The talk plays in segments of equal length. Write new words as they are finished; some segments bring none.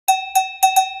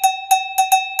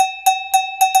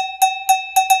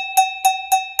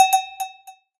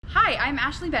I'm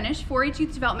Ashley Benish, 4-H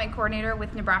Youth Development Coordinator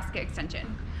with Nebraska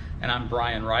Extension. And I'm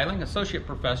Brian Reiling, Associate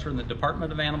Professor in the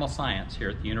Department of Animal Science here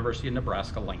at the University of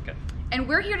Nebraska-Lincoln. And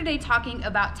we're here today talking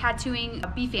about tattooing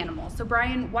beef animals. So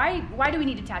Brian, why do we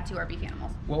need to tattoo our beef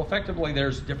animals? Well, effectively,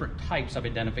 there's different types of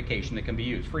identification that can be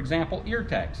used. For example, ear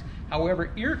tags. However,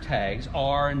 ear tags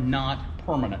are not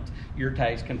permanent. Ear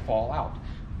tags can fall out.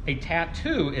 A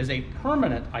tattoo is a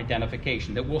permanent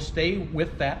identification that will stay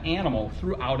with that animal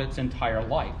throughout its entire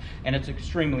life. And it's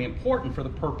extremely important for the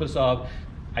purpose of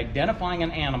identifying an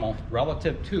animal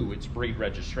relative to its breed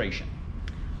registration.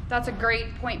 That's a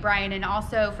great point, Brian. And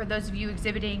also for those of you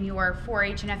exhibiting your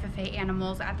 4-H and FFA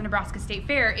animals at the Nebraska State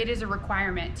Fair, it is a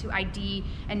requirement to ID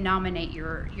and nominate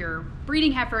your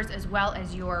breeding heifers as well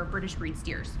as your British breed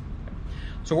steers.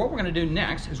 So what we're going to do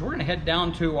next is we're going to head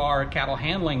down to our cattle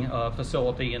handling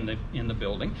facility in the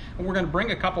building, and we're going to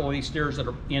bring a couple of these steers that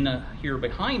are in here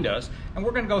behind us, and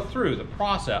we're going to go through the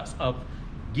process of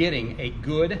getting a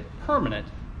good permanent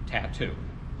tattoo.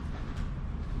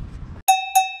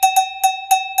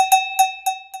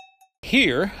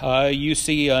 Here you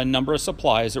see a number of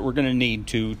supplies that we're going to need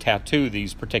to tattoo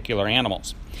these particular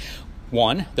animals.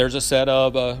 One, there's a set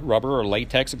of rubber or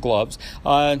latex gloves.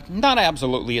 Not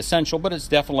absolutely essential, but it's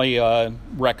definitely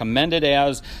recommended,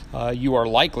 as you are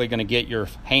likely going to get your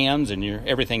hands and your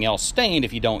everything else stained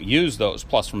if you don't use those.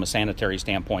 Plus, from a sanitary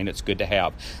standpoint, it's good to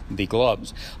have the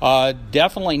gloves.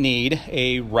 Definitely need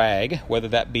a rag, whether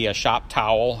that be a shop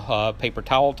towel, paper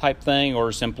towel type thing,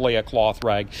 or simply a cloth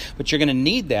rag. But you're going to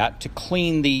need that to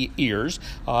clean the ears.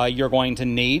 You're going to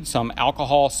need some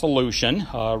alcohol solution,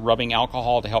 rubbing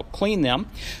alcohol to help clean them.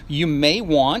 You may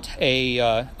want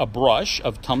a brush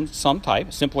of some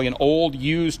type. Simply an old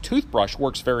used toothbrush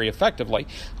works very effectively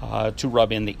to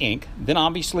rub in the ink. Then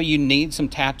obviously you need some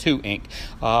tattoo ink.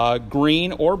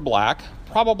 Green or black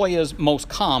probably is most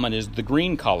common, is the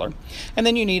green color. And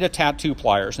then you need a tattoo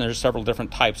pliers, and there's several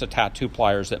different types of tattoo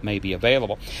pliers that may be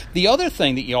available. The other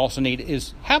thing that you also need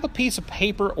is have a piece of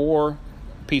paper or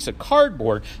piece of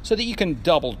cardboard so that you can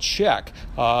double check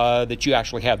that you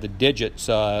actually have the digits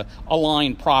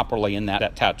aligned properly in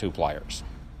that tattoo pliers.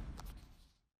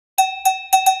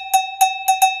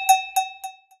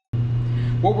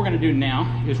 What we're going to do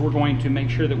now is we're going to make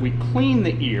sure that we clean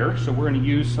the ear. So we're going to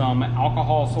use some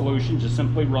alcohol solution, just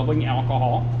simply rubbing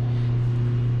alcohol.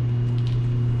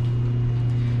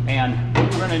 And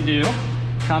what we're going to do,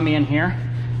 come in here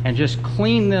and just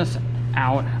clean this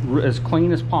out as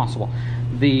clean as possible.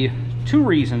 The two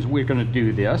reasons we're going to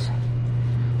do this: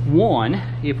 one,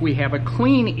 if we have a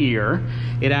clean ear,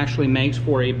 it actually makes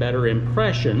for a better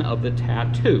impression of the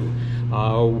tattoo.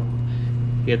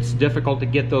 It's difficult to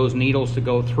get those needles to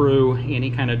go through any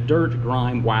kind of dirt,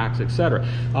 grime, wax, etc.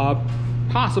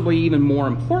 Possibly even more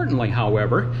importantly,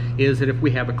 however, is that if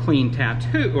we have a clean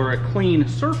tattoo or a clean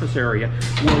surface area,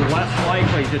 we're less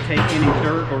likely to take any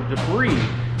dirt or debris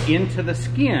into the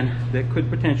skin that could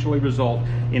potentially result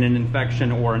in an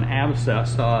infection or an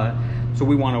abscess. So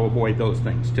we want to avoid those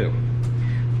things too.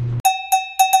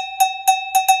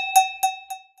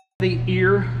 The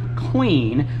ear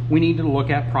clean, we need to look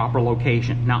at proper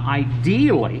location. Now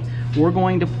ideally, we're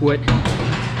going to put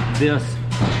this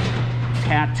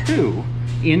tattoo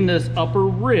in this upper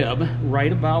rib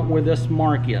right about where this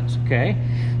mark is, okay?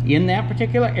 In that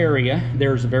particular area,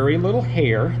 there's very little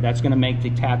hair. That's going to make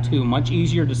the tattoo much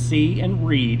easier to see and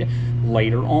read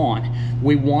later on.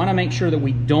 We want to make sure that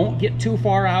we don't get too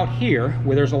far out here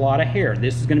where there's a lot of hair.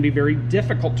 This is going to be very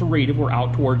difficult to read if we're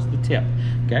out towards the tip,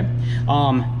 okay?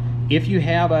 If you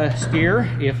have a steer,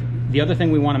 the other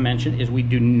thing we want to mention is we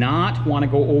do not want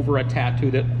to go over a tattoo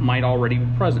that might already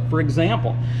be present. For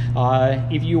example,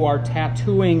 if you are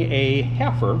tattooing a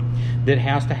heifer that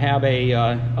has to have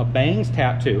a bangs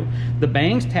tattoo, the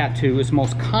bangs tattoo is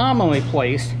most commonly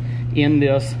placed in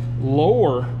this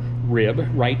lower rib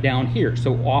right down here.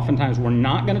 So oftentimes we're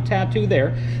not going to tattoo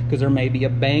there because there may be a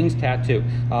bangs tattoo.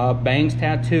 Bangs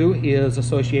tattoo is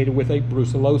associated with a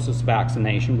brucellosis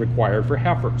vaccination required for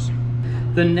heifers.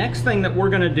 The next thing that we're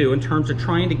going to do in terms of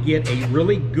trying to get a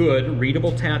really good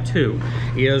readable tattoo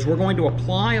is we're going to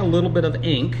apply a little bit of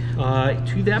ink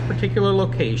to that particular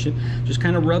location. Just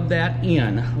kind of rub that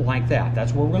in like that.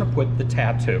 That's where we're going to put the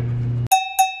tattoo.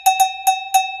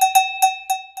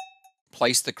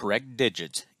 Place the correct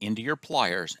digits into your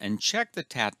pliers and check the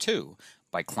tattoo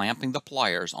by clamping the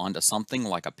pliers onto something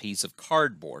like a piece of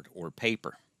cardboard or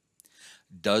paper.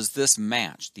 Does this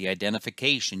match the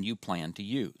identification you plan to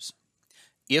use?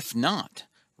 If not,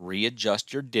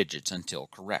 readjust your digits until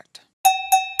correct.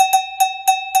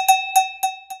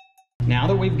 Now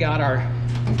that we've got our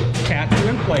tattoo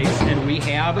in place and we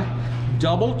have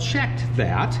double checked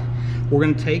that, we're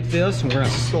going to take this and we're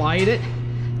going to slide it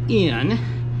in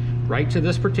right to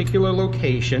this particular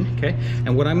location, okay?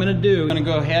 And what I'm going to do, I'm going to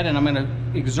go ahead and I'm going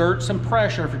to exert some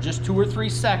pressure for just 2 or 3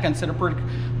 seconds that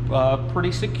are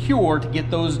pretty secure to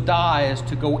get those dyes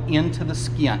to go into the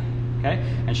skin, okay?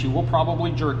 And she will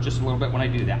probably jerk just a little bit when I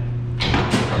do that.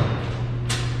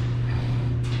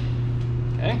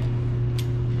 Okay?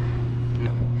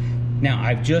 Now,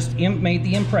 I've just made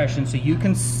the impression so you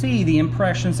can see the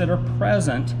impressions that are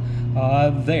present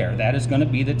there. That is going to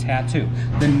be the tattoo.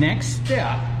 The next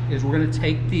step is we're going to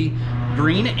take the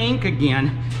green ink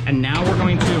again, and now we're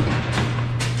going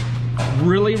to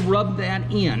really rub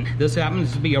that in. This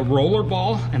happens to be a roller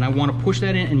ball, and I want to push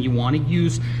that in, and you want to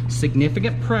use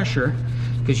significant pressure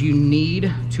because you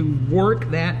need to work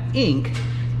that ink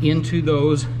into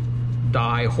those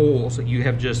dye holes that you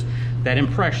have just, that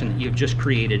impression that you've just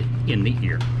created in the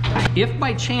ear. If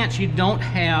by chance you don't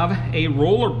have a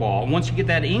roller ball, once you get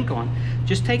that ink on,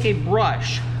 just take a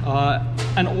brush,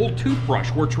 an old toothbrush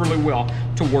works really well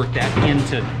to work that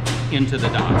into the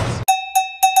dyes.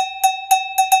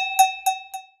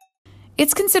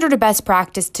 It's considered a best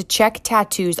practice to check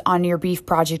tattoos on your beef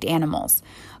project animals.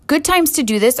 Good times to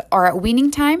do this are at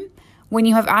weaning time, when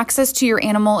you have access to your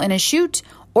animal in a chute,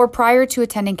 or prior to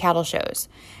attending cattle shows.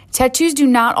 Tattoos do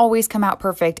not always come out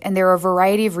perfect, and there are a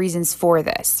variety of reasons for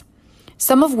this.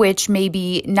 Some of which may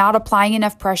be not applying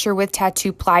enough pressure with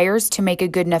tattoo pliers to make a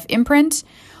good enough imprint,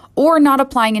 or not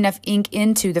applying enough ink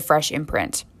into the fresh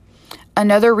imprint.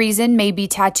 Another reason may be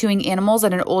tattooing animals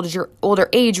at an older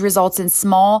age results in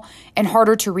small and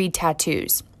harder to read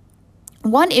tattoos.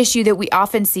 One issue that we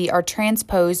often see are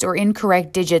transposed or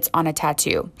incorrect digits on a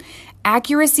tattoo.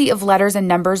 Accuracy of letters and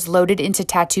numbers loaded into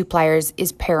tattoo pliers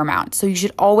is paramount, so you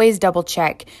should always double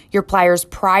check your pliers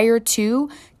prior to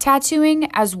tattooing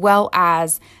as well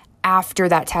as after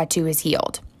that tattoo is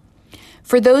healed.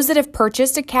 For those that have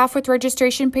purchased a calf with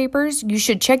registration papers, you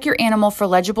should check your animal for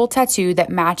legible tattoo that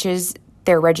matches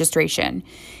their registration.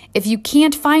 If you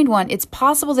can't find one, it's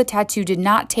possible the tattoo did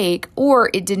not take or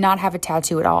it did not have a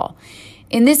tattoo at all.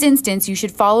 In this instance, you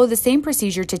should follow the same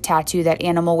procedure to tattoo that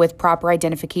animal with proper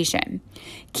identification.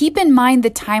 Keep in mind the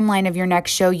timeline of your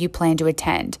next show you plan to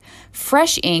attend.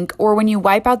 Fresh ink, or when you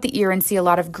wipe out the ear and see a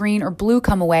lot of green or blue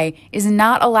come away, is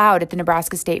not allowed at the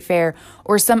Nebraska State Fair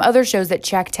or some other shows that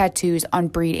check tattoos on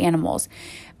breed animals.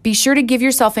 Be sure to give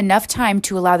yourself enough time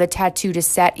to allow the tattoo to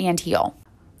set and heal.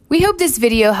 We hope this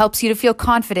video helps you to feel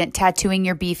confident tattooing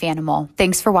your beef animal.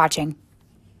 Thanks for watching.